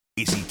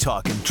Is he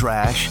talking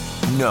trash?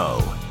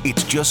 No,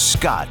 it's just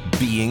Scott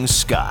being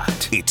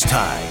Scott. It's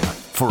time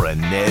for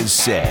ANEZ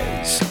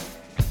SEZ.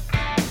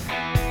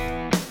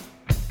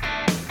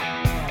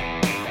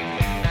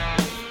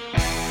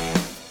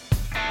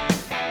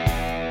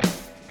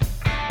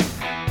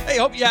 Hey,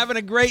 hope you're having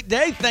a great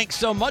day. Thanks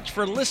so much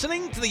for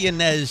listening to the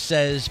ANEZ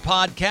SEZ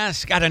podcast.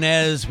 Scott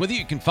ANEZ with you.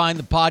 You can find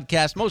the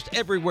podcast most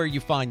everywhere you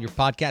find your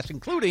podcast,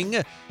 including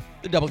the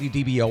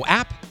WDBO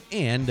app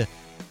and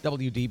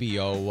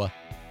WDBO.com.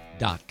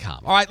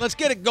 All right, let's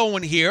get it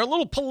going here. A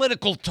little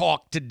political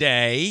talk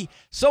today.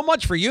 So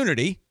much for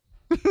unity.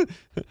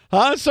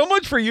 So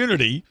much for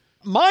unity.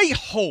 My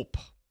hope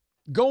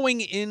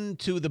going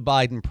into the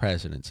Biden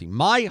presidency,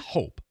 my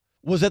hope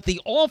was that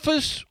the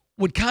office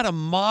would kind of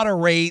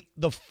moderate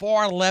the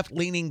far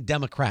left-leaning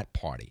Democrat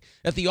Party.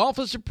 That the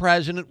office of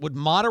president would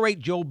moderate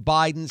Joe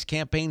Biden's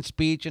campaign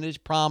speech and his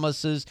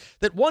promises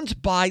that once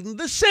Biden,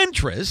 the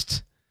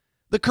centrist,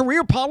 the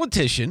career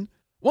politician,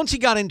 once he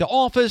got into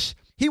office,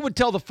 he would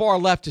tell the far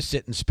left to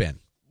sit and spin.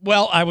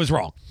 Well, I was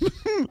wrong.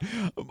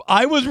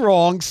 I was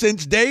wrong.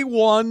 Since day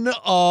one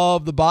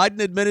of the Biden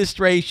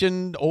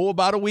administration,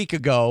 about a week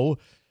ago,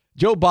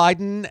 Joe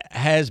Biden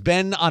has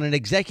been on an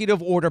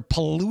executive order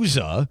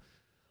palooza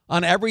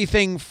on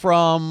everything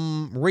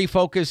from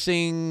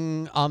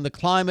refocusing on the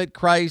climate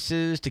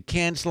crisis to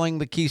canceling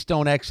the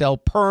Keystone XL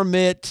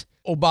permit.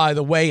 Oh, by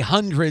the way,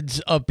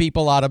 hundreds of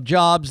people out of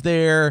jobs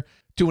there,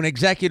 to an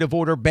executive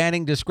order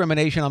banning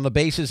discrimination on the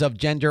basis of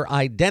gender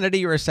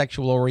identity or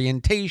sexual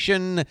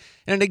orientation, and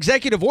an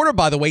executive order,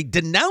 by the way,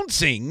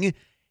 denouncing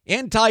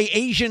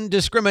anti-Asian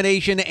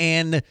discrimination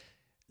and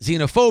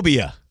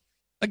xenophobia.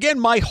 Again,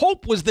 my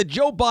hope was that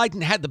Joe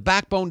Biden had the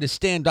backbone to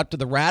stand up to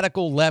the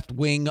radical left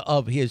wing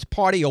of his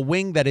party, a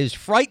wing that is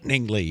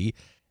frighteningly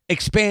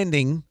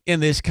expanding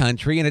in this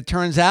country. And it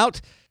turns out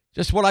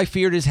just what I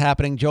feared is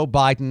happening. Joe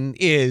Biden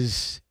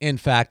is, in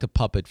fact, a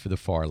puppet for the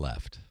far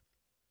left.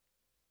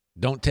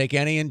 Don't take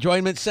any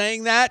enjoyment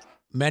saying that.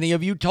 Many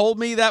of you told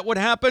me that would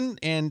happen,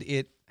 and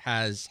it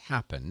has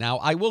happened. Now,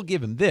 I will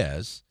give him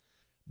this.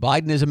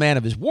 Biden is a man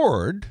of his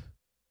word.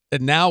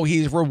 And now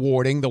he's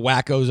rewarding the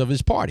wackos of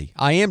his party.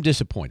 I am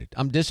disappointed.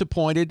 I'm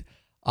disappointed.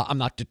 I'm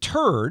not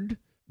deterred.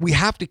 We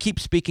have to keep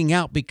speaking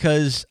out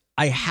because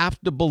I have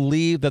to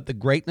believe that the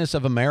greatness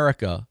of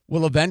America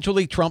will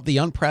eventually trump the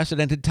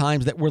unprecedented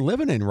times that we're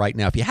living in right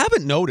now. If you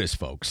haven't noticed,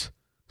 folks,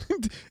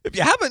 if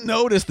you haven't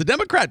noticed, the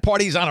Democrat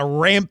Party is on a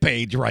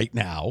rampage right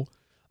now.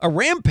 A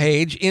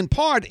rampage in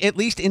part, at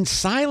least in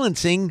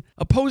silencing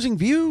opposing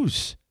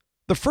views.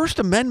 The First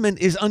Amendment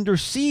is under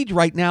siege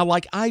right now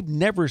like I've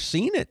never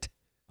seen it.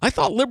 I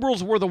thought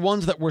liberals were the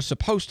ones that were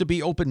supposed to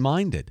be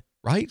open-minded,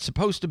 right?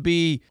 Supposed to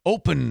be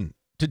open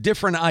to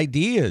different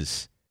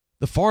ideas.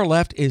 The far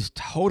left is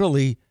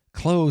totally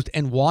closed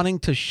and wanting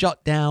to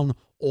shut down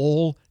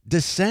all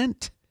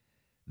dissent.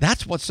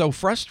 That's what's so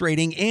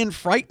frustrating and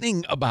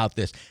frightening about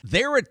this.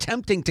 They're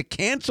attempting to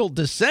cancel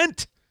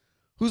dissent.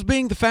 Who's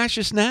being the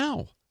fascist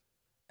now?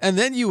 And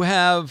then you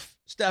have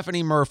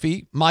Stephanie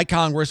Murphy, my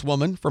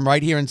congresswoman from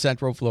right here in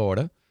Central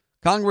Florida.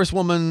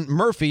 Congresswoman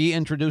Murphy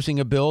introducing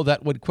a bill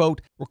that would,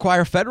 quote,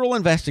 require federal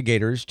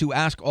investigators to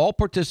ask all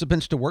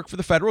participants to work for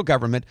the federal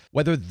government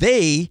whether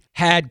they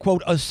had,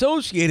 quote,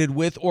 associated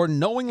with or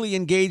knowingly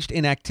engaged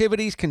in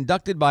activities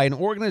conducted by an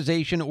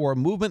organization or a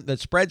movement that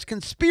spreads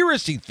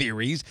conspiracy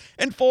theories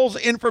and false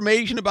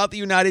information about the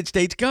United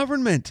States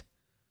government.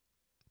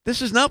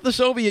 This is not the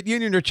Soviet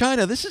Union or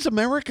China. This is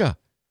America.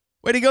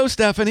 Way to go,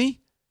 Stephanie.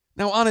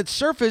 Now, on its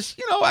surface,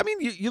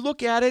 you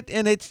look at it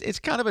and it's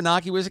kind of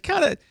innocuous. It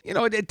kind of,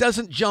 it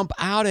doesn't jump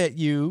out at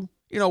you.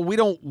 We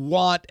don't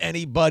want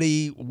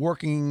anybody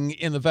working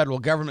in the federal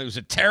government who's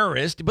a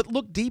terrorist, but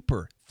look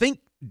deeper.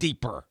 Think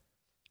deeper.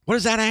 What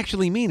does that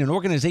actually mean? An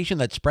organization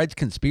that spreads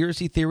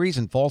conspiracy theories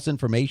and false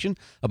information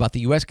about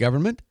the U.S.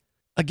 government?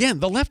 Again,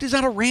 the left is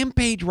on a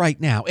rampage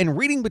right now. And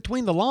reading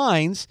between the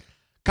lines,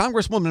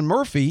 Congresswoman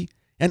Murphy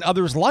and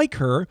others like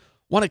her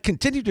want to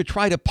continue to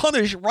try to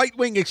punish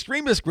right-wing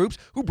extremist groups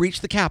who breach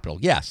the Capitol.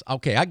 Yes,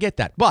 okay, I get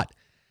that. But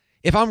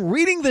if I'm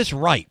reading this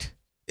right,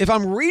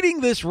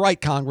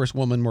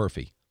 Congresswoman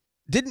Murphy,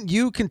 didn't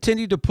you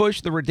continue to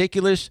push the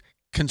ridiculous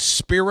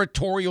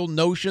conspiratorial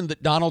notion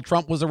that Donald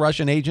Trump was a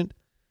Russian agent?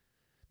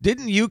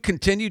 Didn't you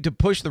continue to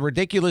push the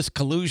ridiculous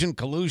collusion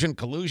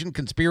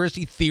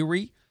conspiracy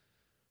theory?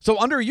 So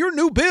under your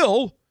new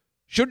bill,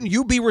 shouldn't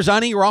you be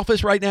resigning your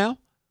office right now?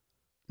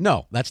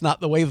 No, that's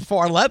not the way the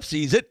far left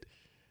sees it.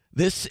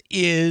 This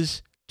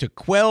is to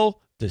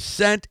quell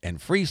dissent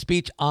and free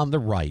speech on the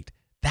right.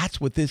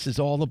 That's what this is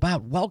all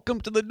about. Welcome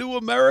to the new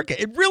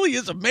America. It really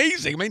is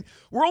amazing. I mean,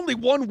 we're only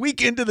 1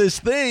 week into this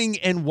thing,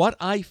 and what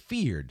I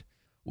feared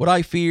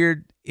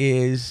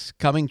is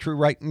coming true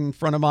right in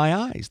front of my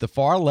eyes. The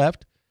far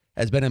left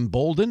has been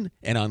emboldened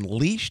and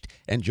unleashed,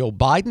 and Joe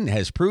Biden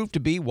has proved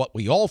to be what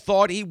we all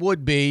thought he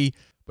would be,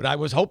 but I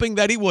was hoping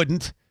that he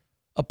wouldn't,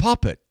 a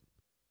puppet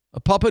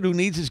who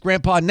needs his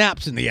grandpa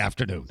naps in the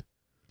afternoon.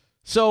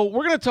 So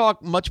we're going to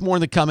talk much more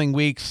in the coming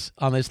weeks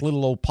on this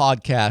little old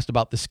podcast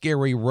about the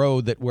scary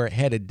road that we're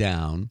headed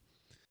down.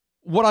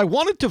 what I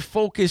wanted to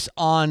focus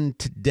on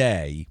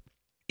today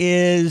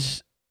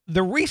is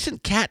the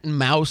recent cat and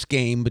mouse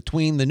game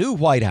between the new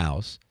White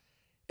House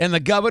and the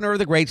governor of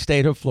the great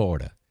state of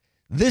Florida.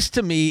 This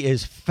to me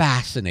is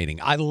fascinating.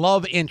 I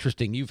love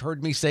interesting. You've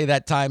heard me say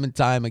that time and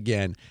time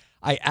again.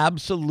 I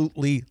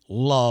absolutely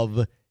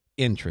love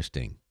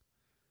interesting.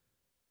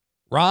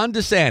 Ron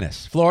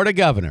DeSantis, Florida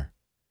governor,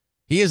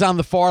 he is on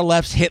the far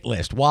left's hit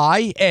list.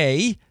 Why?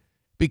 A,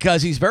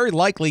 because he's very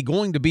likely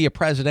going to be a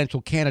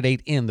presidential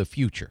candidate in the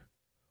future,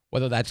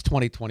 whether that's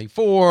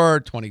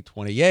 2024,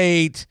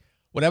 2028,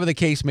 whatever the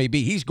case may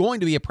be. He's going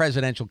to be a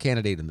presidential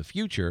candidate in the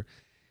future.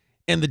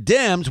 And the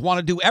Dems want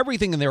to do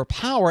everything in their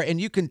power, and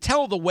you can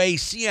tell the way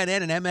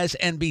CNN and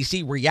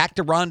MSNBC react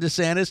to Ron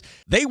DeSantis.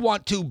 They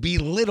want to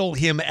belittle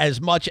him as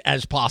much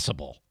as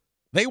possible.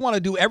 They want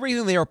to do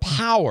everything in their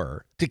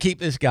power to keep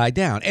this guy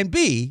down. And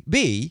B,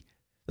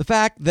 the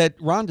fact that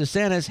Ron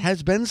DeSantis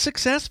has been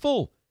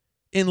successful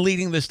in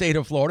leading the state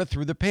of Florida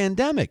through the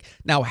pandemic.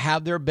 Now,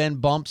 have there been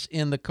bumps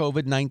in the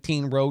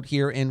COVID-19 road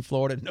here in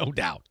Florida? No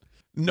doubt.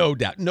 No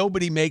doubt.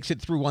 Nobody makes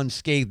it through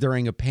unscathed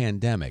during a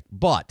pandemic.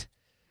 But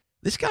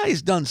this guy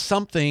has done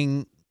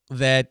something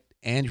that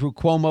Andrew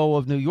Cuomo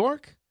of New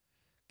York,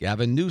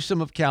 Gavin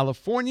Newsom of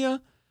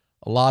California,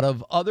 a lot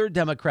of other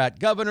Democrat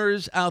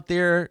governors out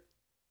there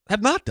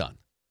have not done.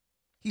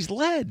 He's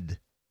led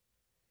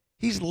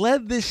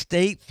this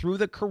state through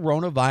the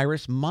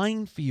coronavirus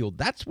minefield.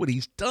 That's what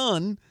he's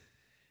done.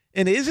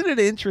 And isn't it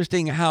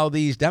interesting how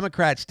these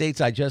Democrat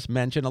states I just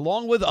mentioned,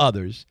 along with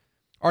others,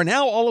 are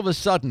now all of a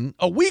sudden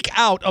a week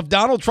out of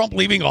Donald Trump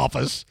leaving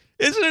office?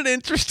 Isn't it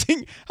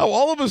interesting how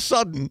all of a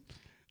sudden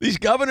these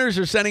governors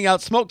are sending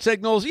out smoke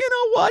signals? You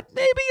know what?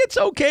 Maybe it's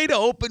okay to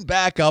open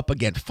back up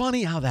again.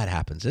 Funny how that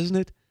happens, isn't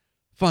it?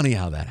 Funny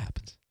how that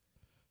happens.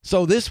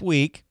 So this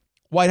week,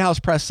 White House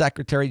Press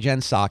Secretary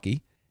Jen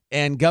Psaki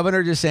and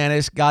Governor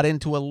DeSantis got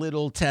into a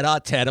little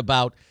tete-a-tete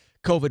about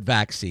COVID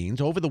vaccines.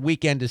 Over the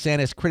weekend,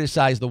 DeSantis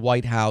criticized the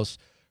White House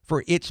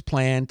for its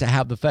plan to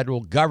have the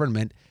federal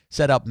government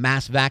set up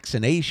mass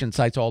vaccination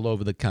sites all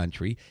over the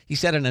country. He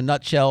said in a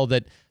nutshell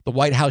that the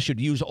White House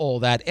should use all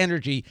that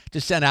energy to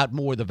send out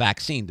more of the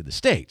vaccine to the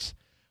states.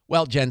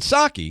 Well, Jen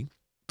Psaki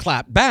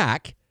clapped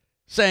back,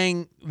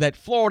 saying that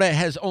Florida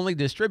has only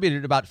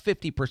distributed about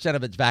 50%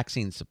 of its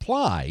vaccine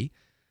supply.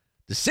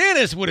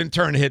 DeSantis would in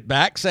turn hit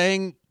back,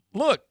 saying,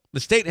 look, the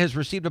state has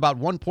received about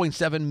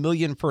 1.7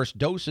 million first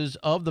doses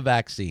of the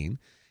vaccine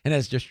and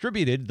has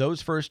distributed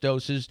those first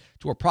doses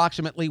to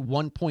approximately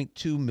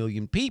 1.2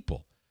 million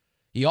people.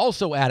 He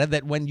also added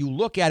that when you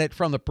look at it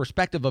from the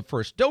perspective of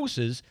first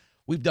doses,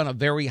 we've done a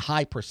very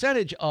high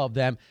percentage of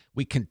them.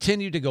 We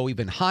continue to go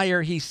even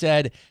higher, he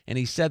said. And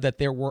he said that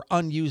there were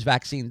unused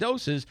vaccine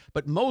doses,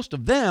 but most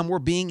of them were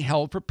being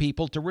held for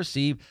people to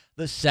receive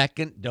the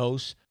second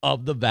dose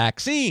of the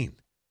vaccine.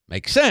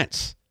 Makes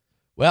sense.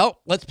 Well,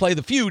 let's play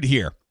the feud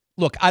here.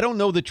 Look, I don't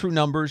know the true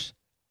numbers.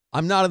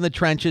 I'm not in the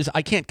trenches.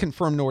 I can't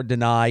confirm nor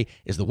deny.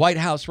 Is the White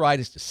House right?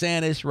 Is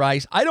DeSantis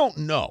right? I don't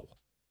know.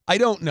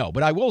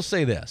 But I will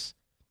say this.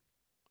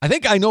 I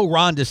think I know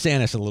Ron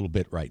DeSantis a little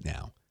bit right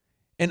now.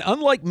 And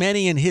unlike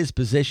many in his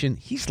position,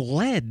 he's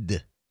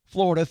led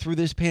Florida through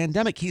this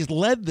pandemic. He's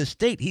led the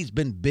state. He's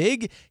been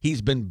big.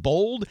 He's been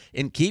bold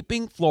in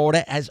keeping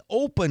Florida as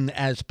open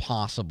as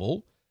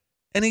possible.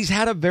 And he's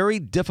had a very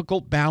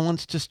difficult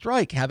balance to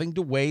strike, having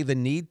to weigh the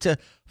need to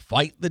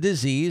fight the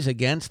disease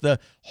against the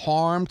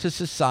harm to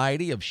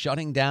society of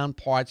shutting down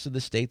parts of the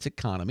state's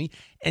economy.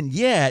 And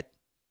yet,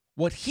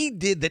 what he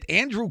did that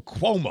Andrew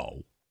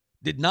Cuomo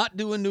did not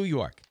do in New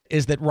York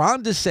is that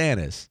Ron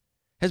DeSantis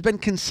has been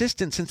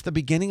consistent since the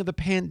beginning of the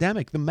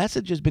pandemic. The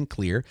message has been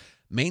clear.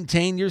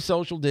 Maintain your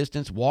social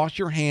distance, wash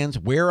your hands,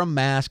 wear a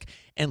mask,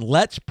 and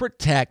let's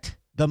protect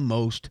the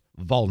most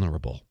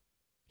vulnerable.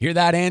 Hear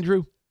that,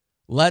 Andrew?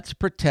 Let's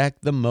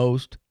protect the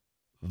most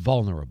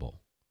vulnerable.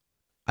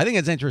 I think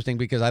it's interesting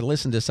because I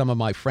listened to some of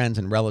my friends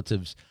and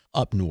relatives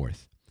up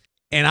north.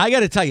 And I got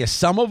to tell you,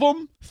 some of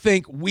them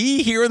think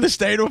we here in the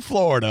state of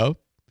Florida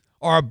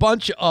are a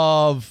bunch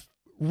of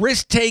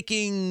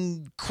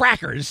risk-taking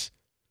crackers,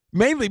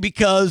 mainly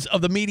because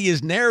of the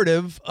media's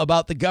narrative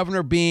about the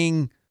governor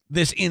being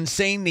this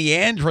insane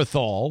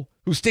Neanderthal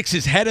who sticks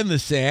his head in the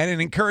sand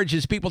and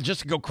encourages people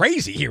just to go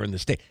crazy here in the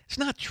state. It's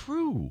not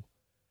true.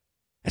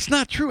 It's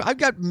not true. I've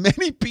got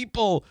many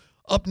people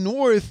up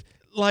north,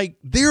 like,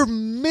 they're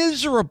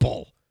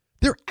miserable.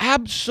 They're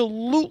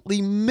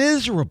absolutely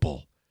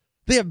miserable.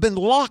 They have been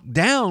locked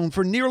down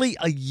for nearly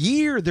a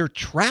year. They're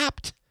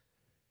trapped.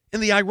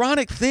 And the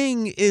ironic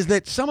thing is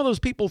that some of those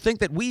people think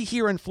that we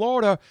here in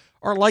Florida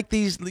are like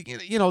these,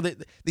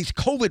 these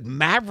COVID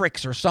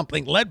mavericks or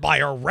something led by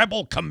a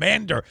rebel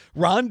commander,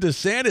 Ron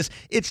DeSantis.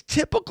 It's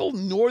typical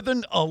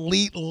northern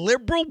elite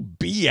liberal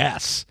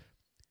BS.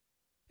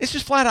 It's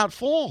just flat out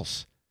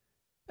false.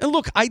 And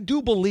look, I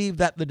do believe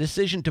that the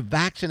decision to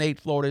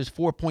vaccinate Florida's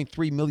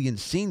 4.3 million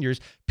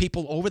seniors,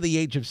 people over the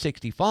age of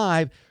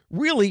 65,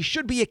 really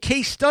should be a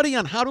case study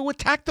on how to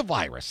attack the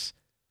virus.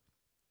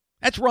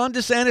 That's Ron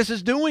DeSantis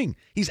is doing.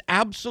 He's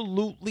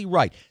absolutely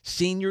right.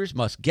 Seniors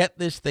must get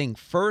this thing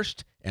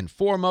first and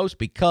foremost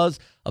because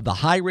of the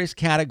high-risk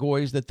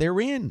categories that they're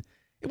in.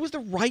 It was the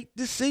right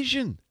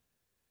decision.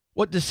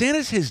 What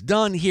DeSantis has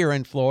done here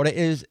in Florida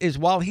is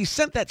while he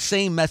sent that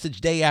same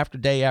message day after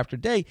day after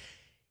day,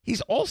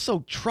 he's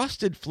also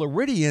trusted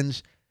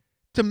Floridians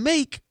to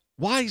make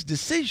wise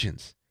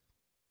decisions.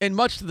 And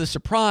much to the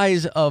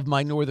surprise of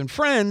my northern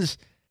friends,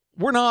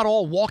 we're not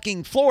all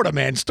walking Florida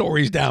man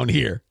stories down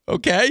here,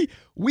 okay?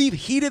 We've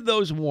heeded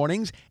those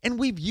warnings, and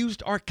we've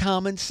used our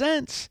common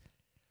sense.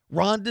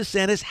 Ron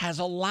DeSantis has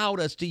allowed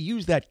us to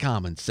use that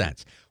common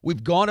sense.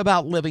 We've gone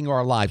about living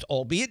our lives,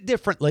 albeit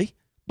differently,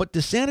 but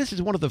DeSantis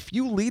is one of the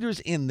few leaders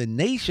in the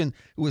nation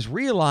who has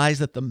realized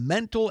that the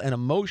mental and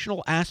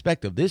emotional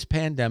aspect of this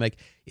pandemic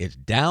is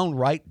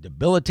downright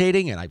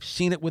debilitating, and I've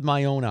seen it with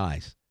my own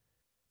eyes.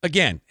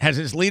 Again, has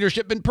his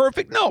leadership been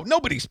perfect? No,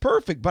 nobody's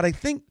perfect, but I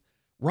think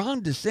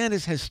Ron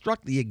DeSantis has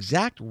struck the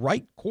exact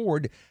right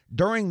chord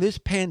during this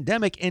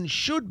pandemic and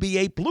should be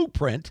a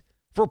blueprint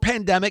for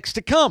pandemics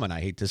to come. And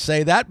I hate to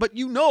say that, but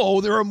you know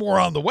there are more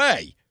on the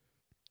way.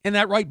 And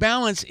that right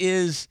balance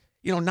is,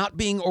 not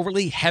being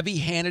overly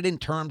heavy-handed in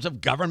terms of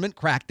government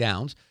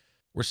crackdowns.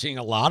 We're seeing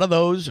a lot of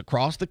those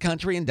across the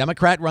country in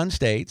Democrat-run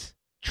states.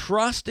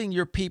 Trusting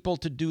your people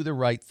to do the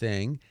right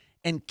thing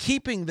and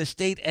keeping the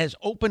state as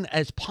open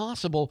as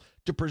possible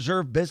to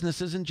preserve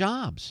businesses and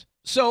jobs.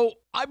 So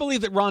I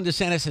believe that Ron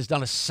DeSantis has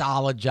done a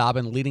solid job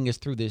in leading us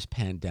through this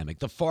pandemic.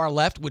 The far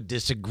left would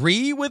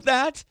disagree with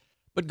that,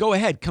 but go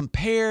ahead,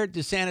 compare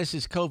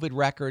DeSantis' COVID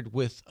record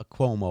with a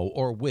Cuomo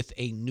or with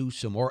a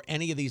Newsom or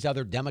any of these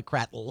other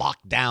Democrat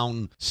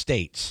lockdown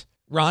states.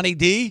 Ronny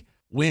D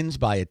wins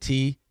by a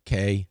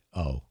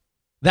TKO.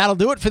 That'll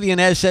do it for the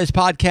ANEZ SEZ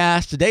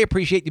podcast today.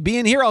 Appreciate you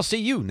being here. I'll see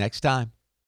you next time.